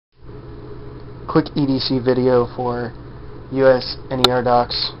quick EDC video for US NER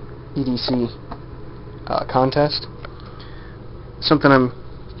Docs EDC contest. Something I'm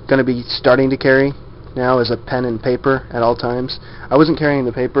going to be starting to carry now is a pen and paper at all times. I wasn't carrying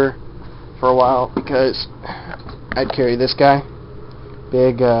the paper for a while because I'd carry this guy,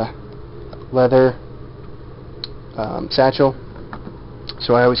 big leather satchel,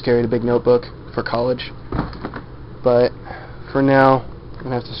 so I always carried a big notebook for college. But for now, I'm going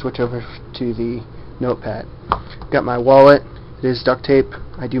to have to switch over to the notepad. Got my wallet. It is duct tape.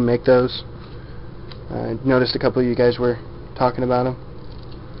 I do make those. I noticed a couple of you guys were talking about them.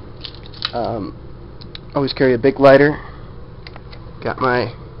 Always carry a big lighter. Got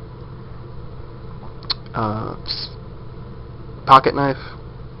my pocket knife.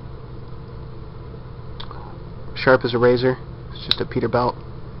 Sharp as a razor. It's just a Peterbilt.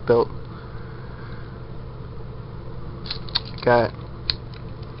 Got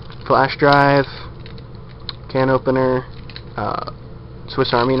flash drive, can opener,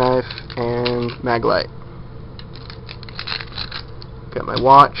 Swiss Army knife, and mag light. Got my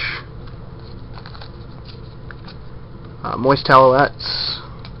watch, moist towelettes,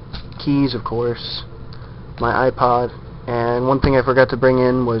 keys of course, my iPod, and one thing I forgot to bring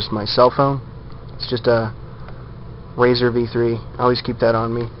in was my cell phone. It's just a Razr V3. I always keep that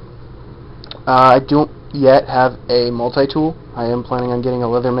on me. I don't yet have a multi-tool. I am planning on getting a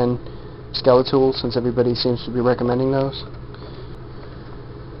Leatherman Skeletool since everybody seems to be recommending those.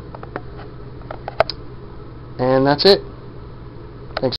 And that's it.